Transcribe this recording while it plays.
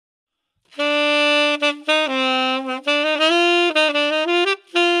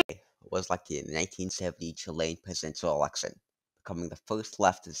was elected in the 1970 Chilean presidential election, becoming the first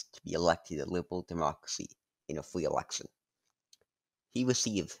leftist to be elected in a liberal democracy in a free election. He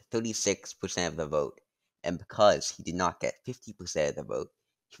received 36% of the vote, and because he did not get 50% of the vote,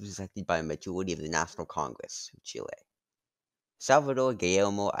 he was elected by a majority of the National Congress of Chile. Salvador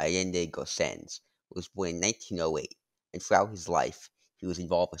Guillermo Allende Gossens was born in 1908, and throughout his life, he was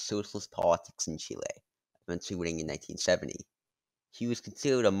involved with socialist politics in Chile, eventually winning in 1970. He was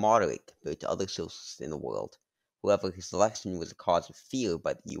considered a moderate compared to other socialists in the world. However, his election was a cause of fear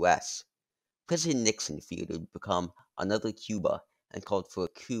by the U.S. President Nixon feared it would become another Cuba and called for a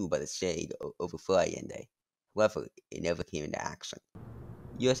coup by the state to overthrow Allende. However, it never came into action.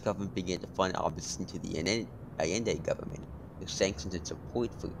 The U.S. government began to fund opposition to the Allende government with sanctions and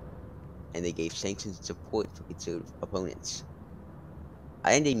support and they gave sanctions and support for conservative opponents.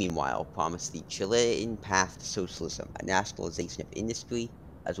 Allende, meanwhile, promised the Chilean path to socialism, a nationalization of industry,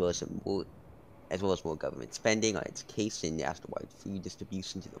 as well as more government spending on education, nationwide food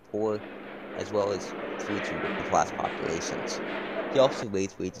distribution to the poor, as well as food to working class populations. He also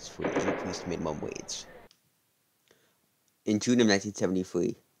raised wages for an increased minimum wage. In June of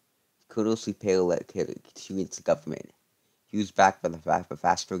 1973, Colonel Cepero led coup against the government. He was backed by the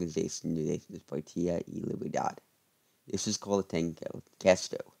fascist organization known as Partida y Libertad. This is called the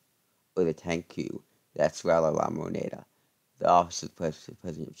Tanquesto, or the tank coup, that's Rala La Moneda, the office of the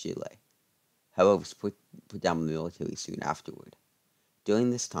President of Chile. However, it was put down by the military soon afterward. During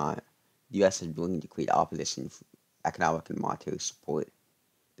this time, the U.S. was willing to create opposition for economic and monetary support.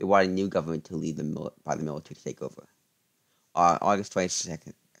 They wanted a new government to lead by the military to take over. On August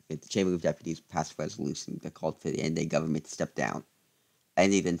 22nd, the Chamber of Deputies passed a resolution that called for the Allende government to step down.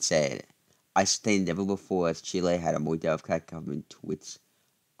 Allende then said, "I sustained never before as Chile had a more democratic government to which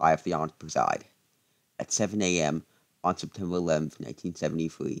I have the honor to preside." At 7 a.m. on September 11th,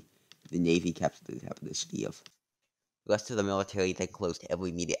 1973, the Navy captured the city of. The rest of the military then closed every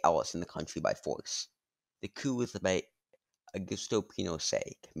immediate outlet in the country by force. The coup was led by Augusto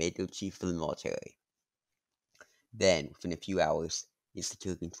Pinochet, commander-in-chief of the military. Then, within a few hours, he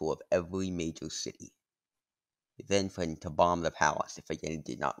secured control of every major city. He then threatened to bomb the palace if Allende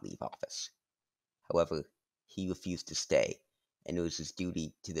did not leave office. However, he refused to stay, and it was his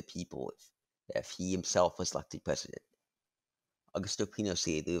duty to the people if he himself was elected president. Augusto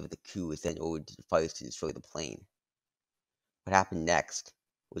Pinochet, the leader of the coup, was then ordered to fires to destroy the plane. What happened next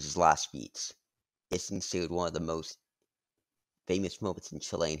was his last speech. It's considered one of the most famous moments in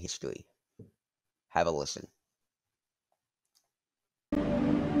Chilean history. Have a listen.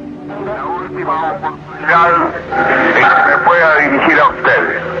 La última oportunidad en que me pueda dirigir a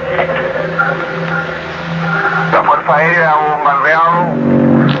ustedes. La Fuerza Aérea ha bombardeado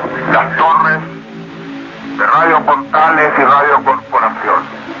las torres de Radio Portales y Radio Corporación.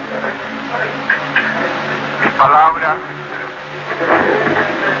 Mis palabras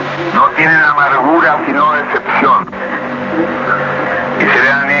no tienen amargura sino decepción, y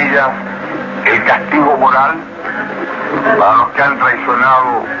serán ellas el castigo moral para los que han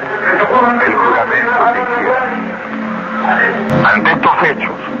traicionado el juramento que hicieron. Ante estos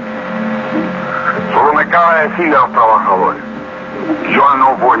hechos, solo me cabe decir a los trabajadores: yo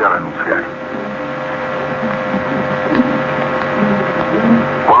no voy a renunciar.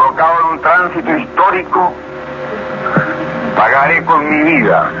 Colocado en un tránsito histórico, pagaré con mi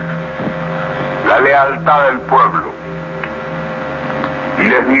vida la lealtad del pueblo. Y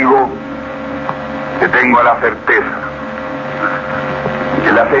les digo que tengo la certeza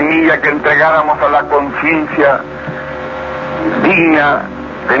que la semilla que entregáramos a la conciencia digna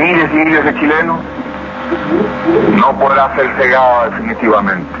de miles y miles de chilenos no podrá ser cegada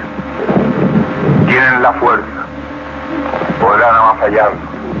definitivamente. Tienen la fuerza, podrán avasallarnos,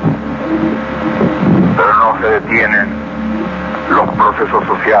 pero no se detienen los procesos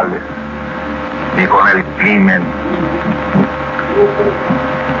sociales ni con el crimen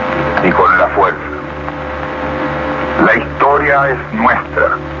ni con la fuerza. La historia es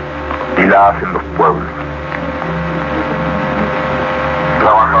nuestra y la hacen los pueblos.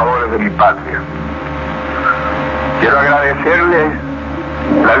 Trabajadores de mi patria, quiero agradecerles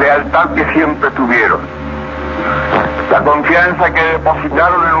la lealtad que siempre tuvieron, la confianza que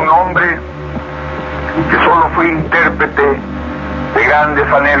depositaron en un hombre que solo fue intérprete de grandes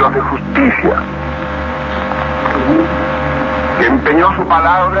anhelos de justicia, que empeñó su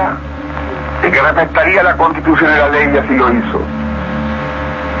palabra de que respetaría la Constitución y la ley, y así lo hizo.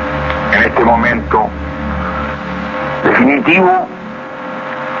 En este momento definitivo,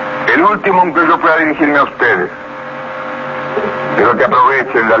 el último en que yo pueda dirigirme a ustedes, quiero que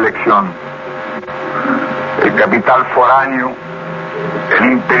aprovechen la lección. El capital foráneo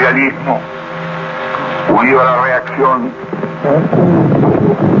El imperialismo, unido a la reacción,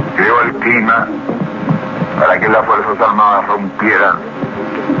 creó el clima para que las Fuerzas Armadas rompieran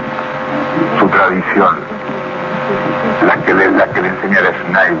su tradición, la que le enseñara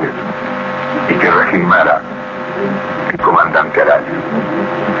Schneider y que regimara el comandante Araya.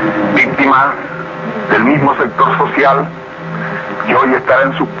 Víctimas del mismo sector social que hoy estará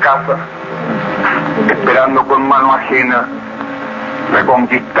en sus casas esperando con mano ajena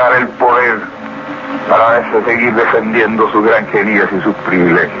reconquistar el poder para seguir defendiendo sus granjerías y sus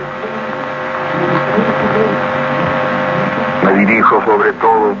privilegios. Me dirijo sobre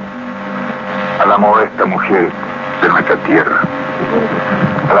todo a la modesta mujer de nuestra tierra,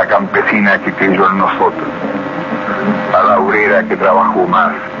 a la campesina que creyó en nosotros, a la obrera que trabajó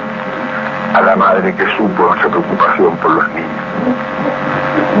más, a la madre que supo nuestra preocupación por los niños.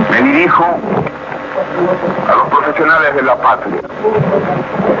 Me dirijo a los profesionales de la patria,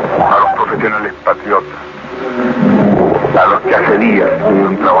 a los profesionales patriotas, a los que hace días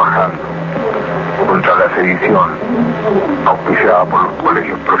estuvieron trabajando contra la sedición auspiciada por los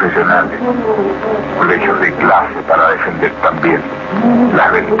colegios profesionales, colegios de clase, para defender también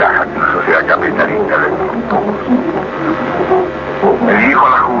las ventajas de una sociedad capitalista de unos pocos. Me dirijo a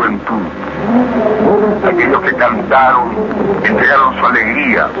la juventud, aquellos que cantaron, entregaron su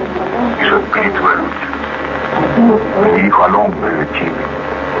alegría y su espíritu de lucha. Me dirijo al hombre de Chile,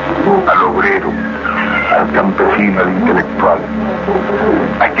 al obrero, al campesino, al intelectual,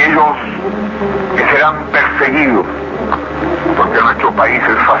 aquellos que serán perseguidos, porque en nuestro país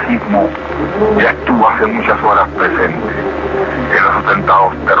el fascismo ya estuvo hace muchas horas presente en los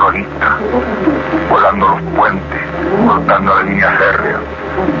atentados terroristas, volando los puentes, cortando la línea férrea,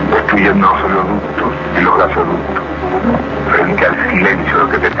 destruyendo los oleoductos y los gasoductos, frente al silencio de lo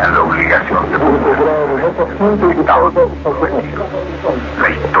que tenían la obligación de poder. Estaban comprometidos. La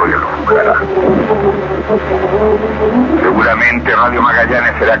historia lo juzgará. Seguramente Radio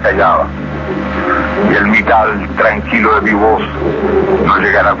Magallanes será callada y el metal tranquilo de mi voz no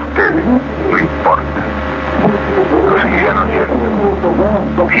llegará a ustedes, no importa. Lo seguirán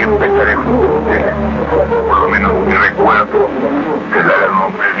oyendo. Siempre estaré junto a ustedes. Por lo menos mi recuerdo será el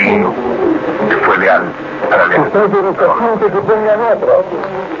hombre digno que fue leal a la lealtad.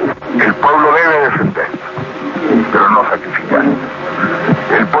 El pueblo debe defender, pero no sacrificar.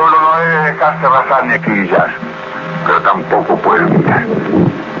 El pueblo no debe dejarse arrasar ni acribillar, pero tampoco puede humillar.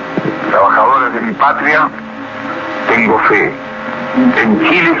 Trabajadores de mi patria, tengo fe en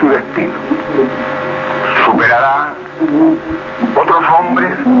Chile y su destino. Superará otros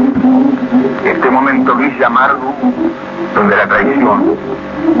hombres este momento gris y amargo donde la traición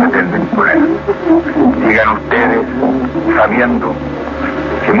pretende imponer. Llegan ustedes sabiendo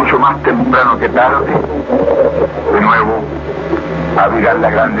que mucho más temprano que tarde, de nuevo, abrirán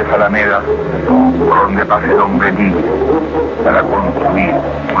las grandes alamedas por donde pase el hombre libre para construir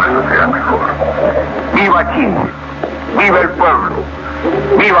una sociedad mejor. ¡Viva Chile! ¡Viva el pueblo!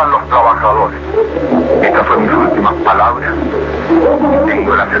 ¡Vivan los trabajadores! Estas fueron mis últimas palabras.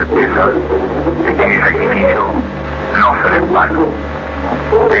 Tengo la certeza de que mi sacrificio no será en vano.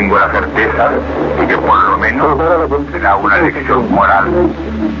 Tengo la certeza de que por lo menos será una lección moral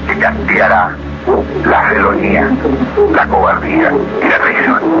que castigará la felonía, la cobardía y la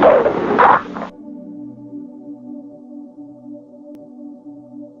traición.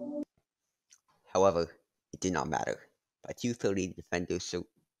 However, it did not matter. By 2:30, the defenders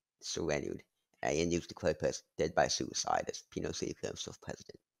surrendered, and Allende's declared dead by suicide as Pinochet declared himself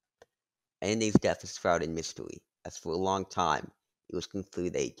president. Allende's death is shrouded in mystery, as for a long time it was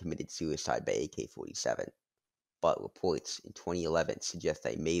concluded that he committed suicide by AK-47, but reports in 2011 suggest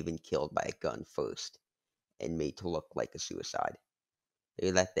that he may have been killed by a gun first, and made to look like a suicide.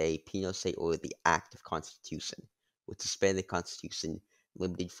 Later that day, Pinochet ordered the Act of Constitution, which suspended the Constitution,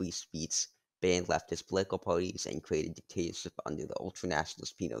 limited free speech, banned leftist political parties, and created dictatorship under the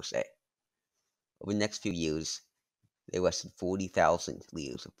ultranationalist Pinochet. Over the next few years, they arrested 40,000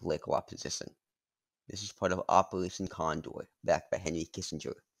 leaders of political opposition. This was part of Operation Condor, backed by Henry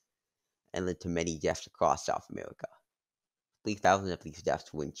Kissinger, and led to many deaths across South America. 3,000 of these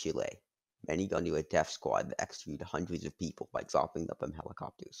deaths were in Chile, many under a death squad that executed hundreds of people by dropping them from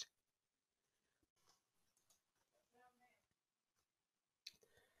helicopters.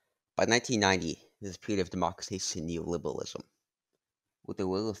 By 1990, there was a period of democratization and neoliberalism, with the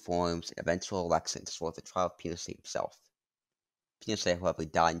will reforms and eventual elections as well as the trial of Pinochet himself. Pinochet, however,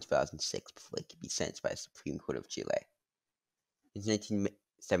 died in 2006 before he could be sentenced by the Supreme Court of Chile. In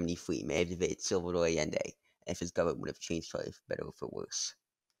 1973, may have defeated Salvador Allende, and if his government would have changed Chile for better or for worse.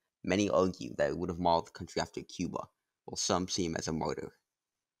 Many argue that it would have modeled the country after Cuba, while some see him as a martyr.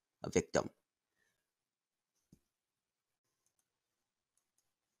 a victim.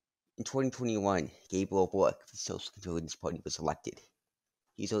 In 2021, Gabriel Boric of the Social Conservative Party was elected.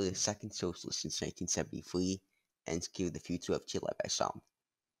 He's only the second socialist since 1973 and secured the future of Chile by some.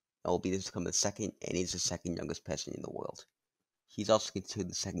 It will be to become the second and is the second youngest president in the world. He's also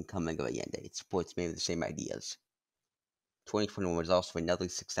considered the second coming of Allende. It supports many of the same ideas. 2021 was also another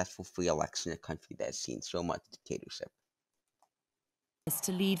successful free election in a country that has seen so much dictatorship. Is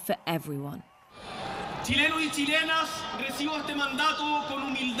to lead for everyone.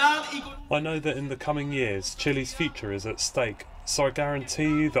 I know that in the coming years, Chile's future is at stake, so I guarantee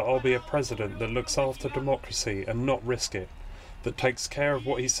you that I'll be a president that looks after democracy and not risk it, that takes care of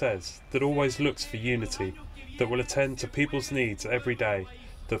what he says, that always looks for unity, that will attend to people's needs every day,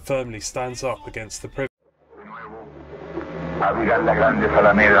 that firmly stands up against the privilege. Abrirán las grandes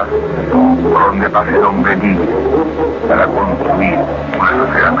alamedas por donde pase el hombre libre para construir una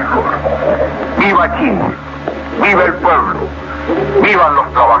sociedad mejor. ¡Viva Chile! ¡Viva el pueblo! ¡Vivan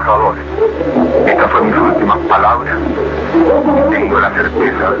los trabajadores! Estas fueron mis últimas palabras. Tengo la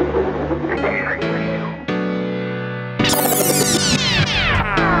certeza de que